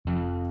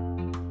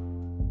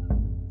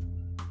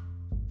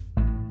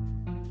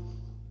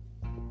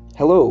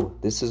Hello,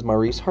 this is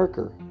Maurice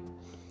Harker.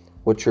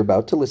 What you're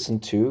about to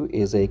listen to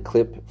is a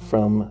clip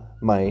from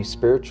my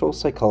Spiritual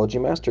Psychology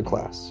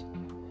Masterclass.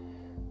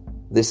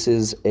 This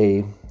is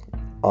a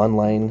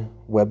online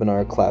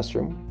webinar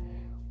classroom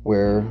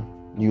where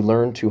you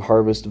learn to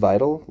harvest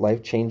vital,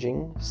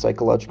 life-changing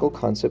psychological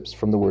concepts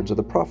from the words of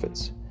the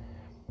prophets.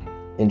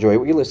 Enjoy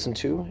what you listen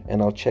to,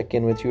 and I'll check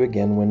in with you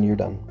again when you're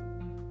done.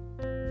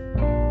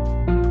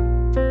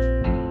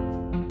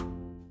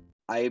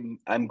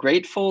 I'm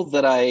grateful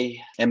that I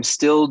am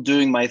still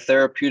doing my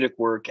therapeutic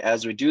work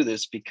as we do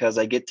this, because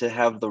I get to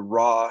have the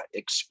raw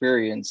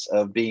experience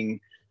of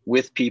being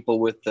with people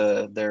with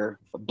their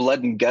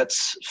blood and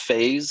guts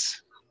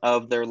phase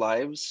of their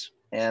lives.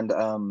 And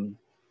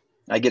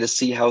I get to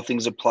see how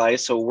things apply.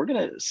 So we're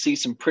going to see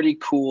some pretty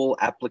cool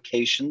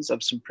applications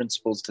of some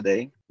principles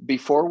today.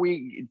 Before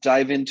we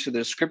dive into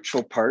the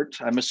scriptural part,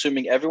 I'm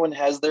assuming everyone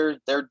has their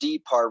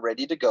DPAR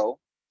ready to go.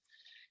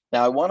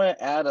 Now, I want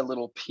to add a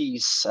little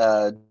piece,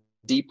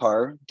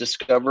 DPAR,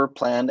 Discover,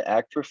 Plan,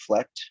 Act,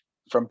 Reflect,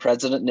 from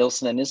President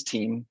Nilsson and his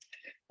team.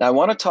 Now, I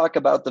want to talk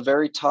about the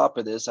very top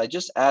of this. I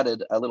just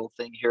added a little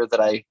thing here that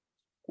I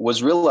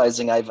was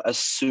realizing I've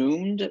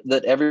assumed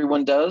that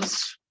everyone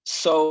does.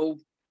 So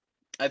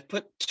I've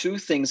put two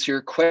things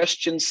here,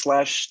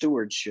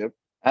 question/stewardship.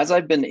 As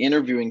I've been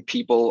interviewing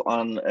people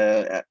on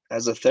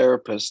as a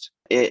therapist,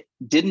 it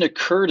didn't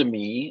occur to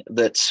me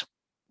that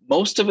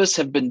most of us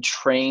have been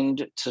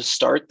trained to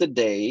start the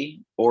day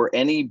or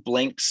any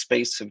blank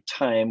space of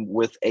time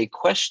with a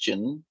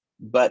question,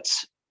 but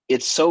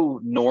it's so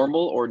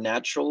normal or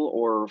natural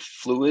or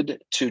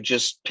fluid to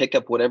just pick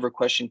up whatever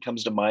question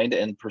comes to mind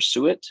and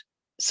pursue it.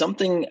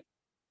 Something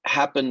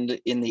happened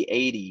in the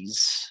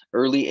 80s,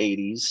 early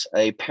 80s.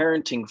 A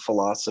parenting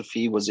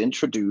philosophy was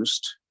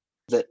introduced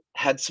that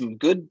had some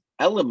good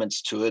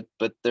elements to it,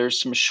 but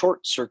there's some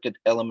short circuit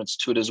elements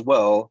to it as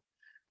well,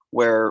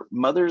 where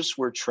mothers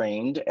were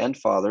trained, and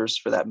fathers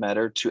for that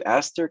matter, to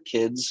ask their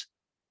kids,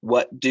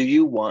 what do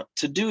you want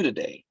to do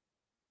today?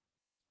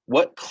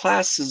 What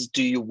classes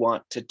do you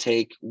want to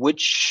take? Which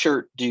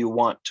shirt do you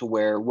want to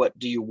wear? What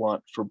do you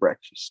want for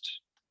breakfast?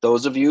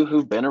 Those of you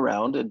who've been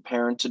around and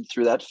parented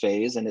through that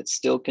phase, and it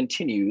still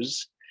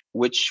continues,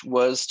 which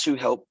was to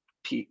help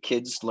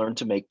kids learn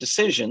to make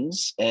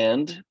decisions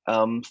and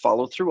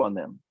follow through on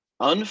them.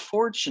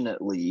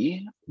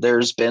 Unfortunately,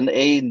 there's been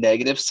a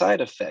negative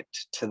side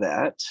effect to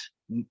that,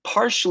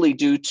 partially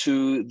due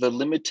to the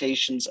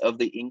limitations of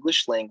the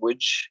English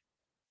language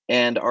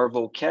and our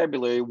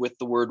vocabulary with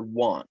the word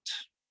want.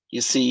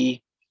 You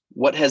see,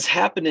 what has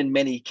happened in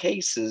many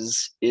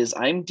cases is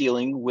I'm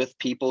dealing with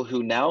people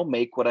who now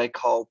make what I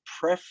call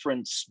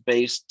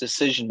preference-based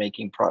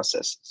decision-making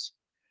processes.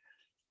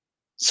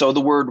 So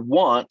the word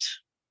want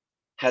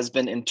has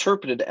been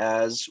interpreted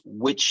as,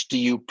 which do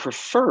you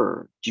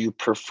prefer? Do you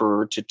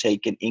prefer to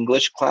take an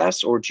English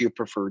class, or do you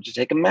prefer to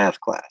take a math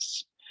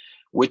class?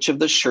 Which of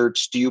the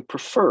shirts do you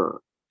prefer?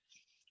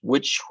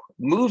 Which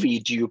movie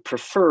do you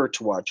prefer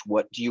to watch?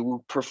 What do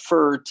you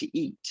prefer to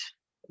eat?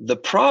 The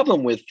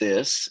problem with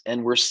this,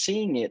 and we're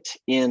seeing it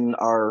in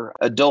our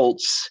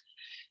adults,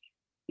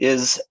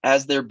 is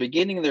as they're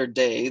beginning their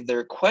day,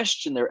 their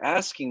question they're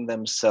asking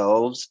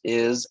themselves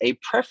is a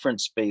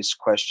preference-based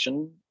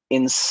question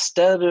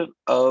instead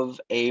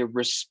of a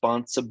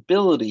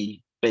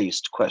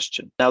responsibility-based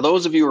question. Now,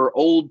 those of you who are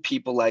old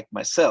people like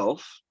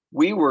myself,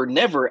 we were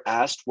never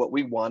asked what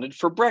we wanted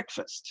for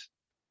breakfast.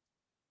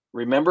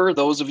 Remember,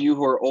 those of you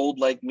who are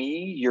old like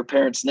me, your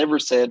parents never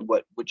said,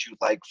 what would you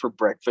like for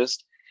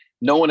breakfast?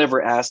 No one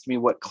ever asked me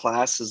what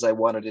classes I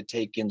wanted to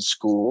take in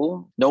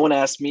school. No one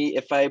asked me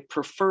if I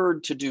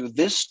preferred to do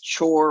this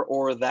chore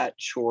or that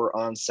chore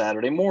on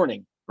Saturday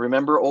morning.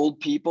 Remember, old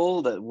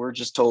people, that we're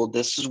just told,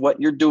 this is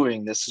what you're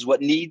doing. This is what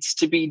needs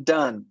to be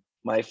done.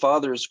 My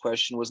father's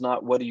question was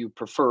not, what do you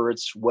prefer?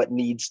 It's what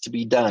needs to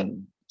be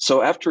done.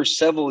 So after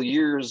several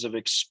years of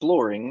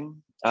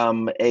exploring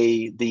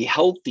the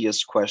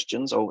healthiest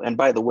questions, oh, and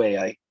by the way,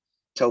 I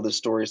tell this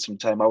story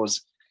sometime. I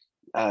was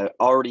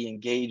already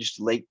engaged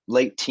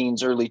late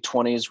teens, early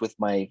 20s with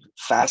my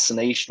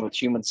fascination with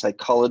human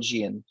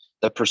psychology and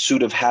the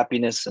pursuit of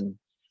happiness. And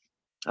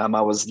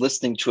I was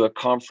listening to a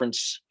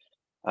conference,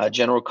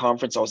 general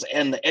conference. I was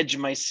on the edge of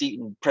my seat,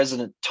 and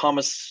President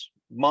Thomas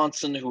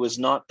Monson, who is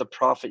not the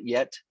prophet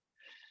yet,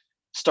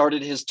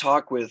 started his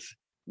talk with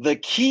the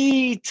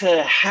key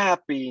to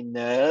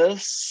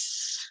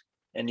happiness.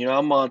 And you know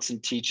how Monson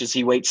teaches,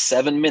 he waits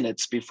 7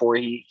 minutes before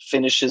he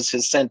finishes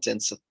his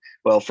sentence.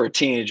 Well, for a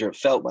teenager, it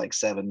felt like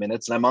 7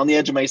 minutes. And I'm on the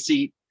edge of my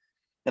seat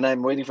and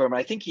I'm waiting for him.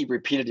 I think he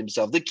repeated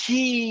himself, the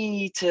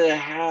key to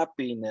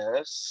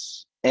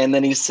happiness. And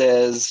then he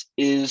says,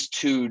 is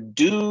to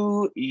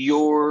do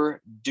your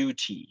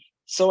duty.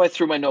 So I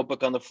threw my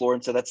notebook on the floor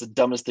and said, that's the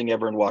dumbest thing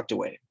ever, and walked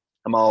away.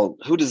 I'm all,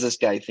 who does this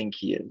guy think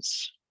he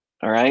is?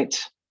 All right.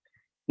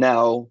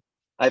 Now,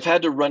 I've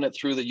had to run it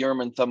through the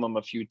Urim and Thummim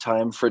a few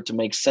times for it to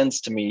make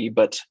sense to me.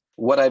 But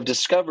what I've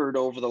discovered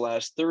over the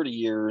last 30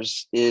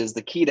 years is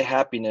the key to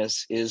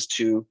happiness is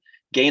to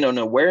gain an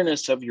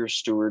awareness of your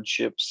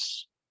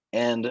stewardships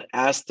and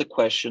ask the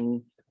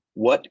question,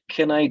 What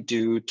can I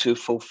do to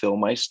fulfill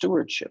my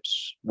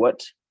stewardships?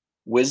 What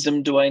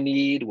wisdom do I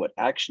need? What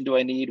action do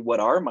I need? What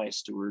are my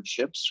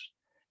stewardships?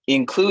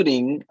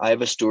 Including, I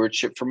have a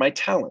stewardship for my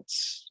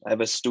talents. I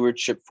have a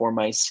stewardship for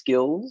my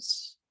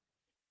skills,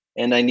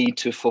 and I need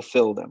to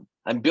fulfill them.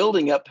 I'm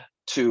building up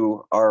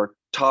to our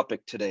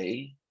topic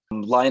today,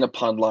 line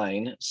upon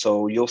line.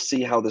 So you'll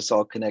see how this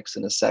all connects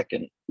in a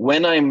second.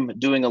 When I'm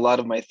doing a lot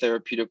of my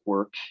therapeutic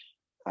work,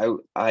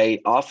 I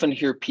often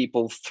hear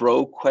people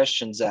throw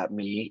questions at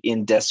me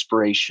in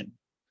desperation.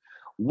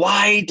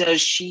 Why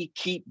does she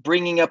keep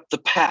bringing up the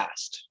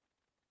past?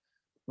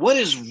 What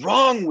is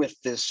wrong with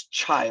this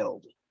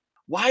child?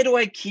 Why do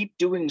I keep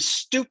doing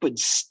stupid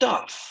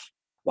stuff?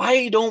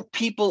 Why don't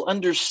people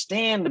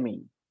understand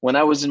me? When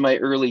I was in my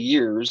early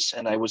years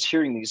and I was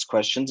hearing these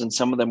questions, and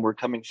some of them were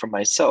coming from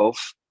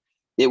myself,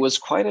 it was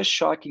quite a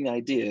shocking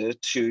idea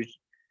to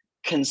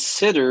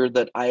consider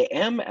that I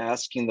am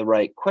asking the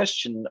right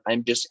question.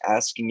 I'm just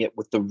asking it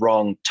with the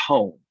wrong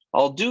tone.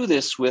 I'll do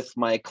this with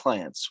my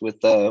clients.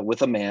 With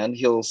a man,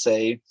 he'll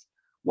say,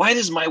 "Why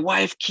does my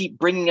wife keep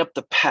bringing up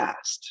the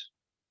past?"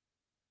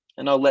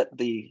 And I'll let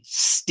the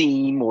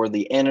steam or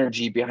the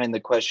energy behind the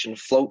question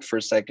float for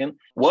a second.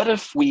 What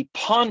if we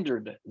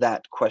pondered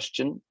that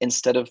question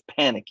instead of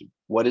panicking?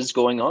 What is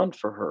going on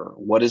for her?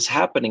 What is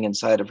happening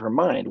inside of her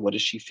mind? What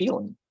is she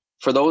feeling?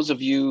 For those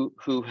of you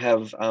who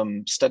have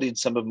studied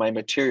some of my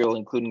material,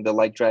 including the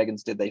Like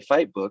Dragons Did They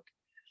Fight book,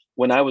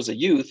 when I was a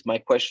youth, my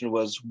question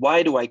was,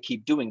 why do I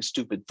keep doing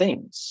stupid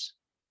things?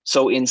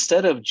 So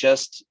instead of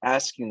just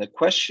asking the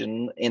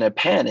question in a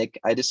panic,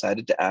 I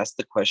decided to ask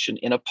the question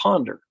in a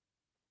ponder.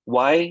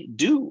 Why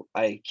do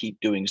I keep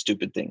doing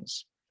stupid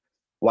things?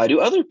 Why do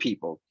other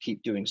people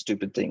keep doing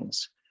stupid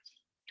things?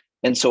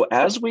 And so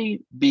as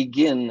we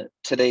begin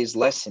today's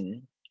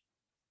lesson,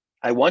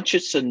 I want you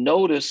to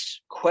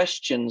notice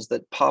questions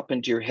that pop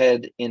into your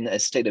head in a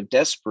state of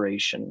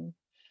desperation.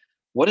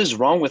 What is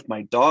wrong with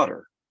my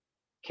daughter?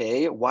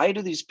 Okay, why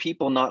do these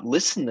people not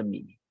listen to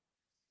me?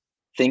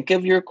 Think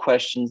of your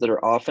questions that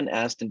are often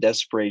asked in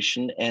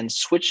desperation and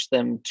switch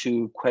them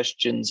to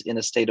questions in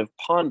a state of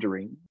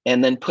pondering,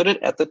 and then put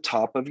it at the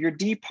top of your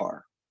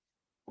DPAR.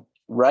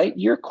 Write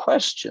your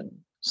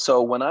question.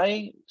 So when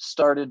I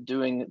started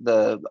doing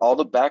all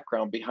the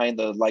background behind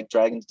the Like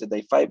Dragons Did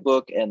They Fight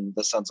book and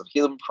the Sons of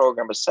Healing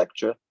program,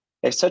 etc.,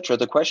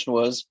 the question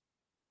was,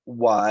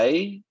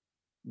 why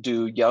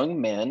do young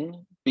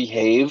men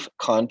behave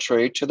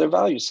contrary to their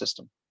value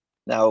system?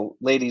 Now,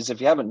 ladies,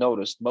 if you haven't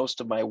noticed, most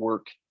of my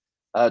work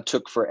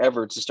took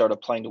forever to start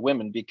applying to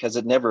women because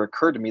it never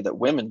occurred to me that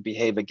women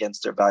behave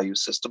against their value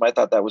system. I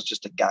thought that was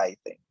just a guy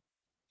thing.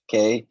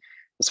 Okay.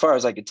 As far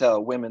as I could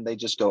tell, women, they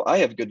just go, I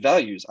have good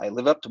values. I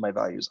live up to my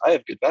values. I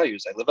have good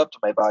values. I live up to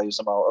my values.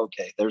 I'm all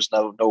okay. There's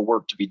no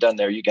work to be done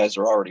there. You guys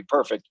are already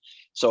perfect.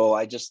 So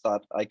I just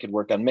thought I could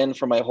work on men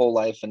for my whole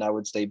life and I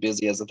would stay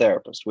busy as a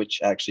therapist, which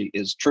actually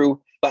is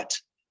true. But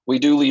we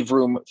do leave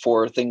room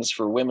for things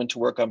for women to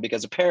work on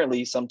because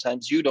apparently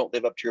sometimes you don't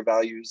live up to your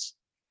values.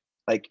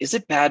 Like, is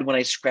it bad when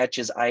I scratch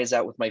his eyes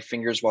out with my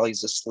fingers while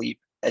he's asleep?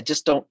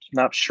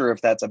 Not sure if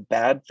that's a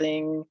bad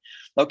thing.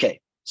 Okay.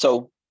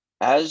 So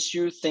as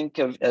you're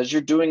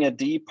doing a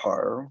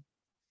DPAR,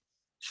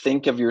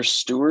 think of your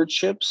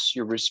stewardships,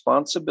 your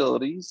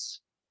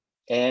responsibilities,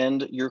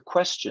 and your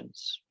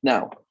questions.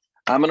 Now,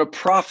 I'm going to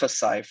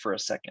prophesy for a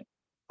second.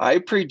 I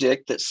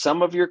predict that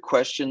some of your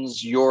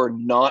questions you're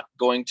not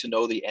going to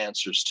know the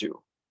answers to.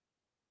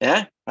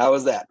 Yeah? How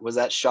was that? Was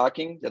that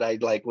shocking?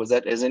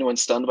 Is anyone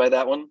stunned by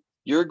that one?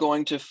 You're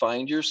going to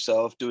find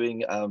yourself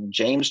doing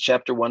James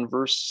chapter 1,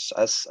 verse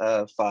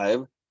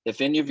 5.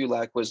 If any of you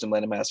lack wisdom,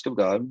 let him ask of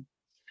God.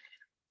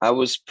 I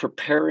was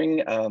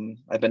preparing,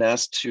 I've been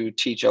asked to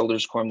teach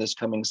Elders Quorum this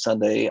coming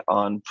Sunday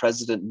on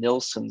President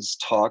Nilsson's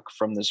talk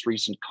from this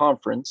recent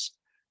conference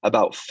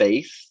about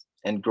faith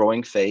and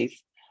growing faith.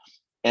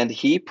 And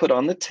he put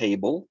on the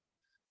table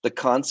the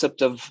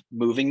concept of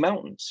moving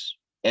mountains.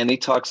 And he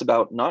talks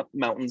about not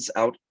mountains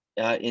out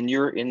in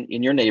your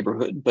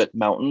neighborhood, but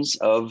mountains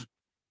of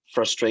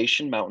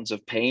frustration, mountains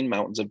of pain,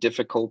 mountains of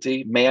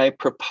difficulty. May I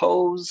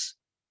propose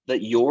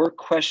that your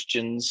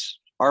questions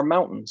are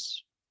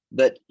mountains,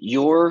 that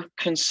your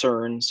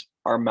concerns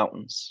are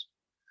mountains.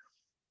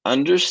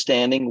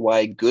 Understanding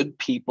why good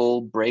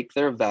people break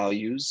their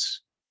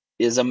values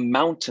is a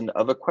mountain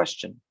of a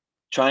question.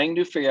 Trying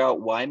to figure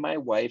out why my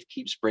wife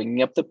keeps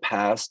bringing up the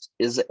past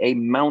is a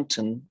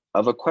mountain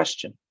of a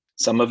question.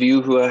 Some of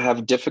you who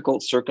have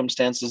difficult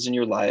circumstances in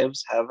your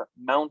lives have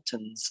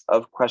mountains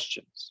of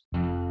questions.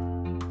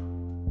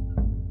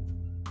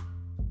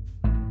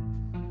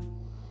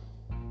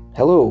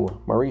 Hello,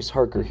 Maurice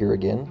Harker here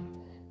again.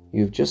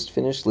 You've just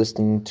finished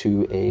listening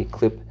to a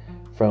clip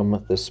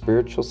from the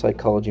Spiritual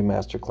Psychology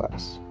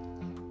Masterclass,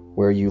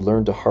 where you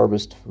learn to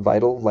harvest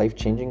vital,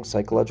 life-changing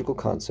psychological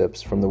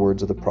concepts from the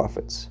words of the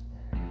prophets.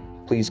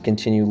 Please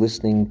continue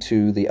listening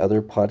to the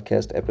other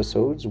podcast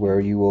episodes where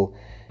you will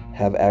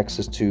have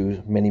access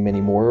to many,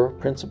 many more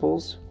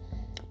principles.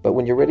 But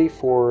when you're ready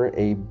for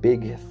a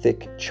big,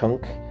 thick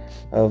chunk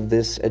of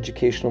this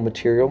educational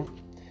material,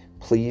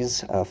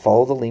 please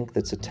follow the link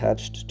that's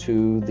attached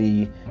to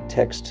the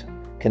text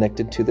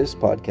connected to this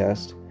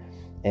podcast,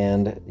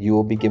 and you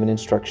will be given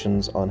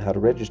instructions on how to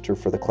register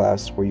for the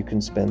class, where you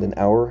can spend an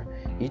hour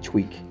each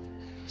week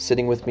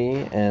sitting with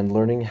me and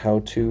learning how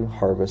to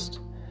harvest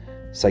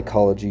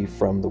psychology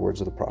from the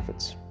words of the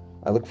prophets.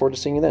 I look forward to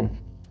seeing you then.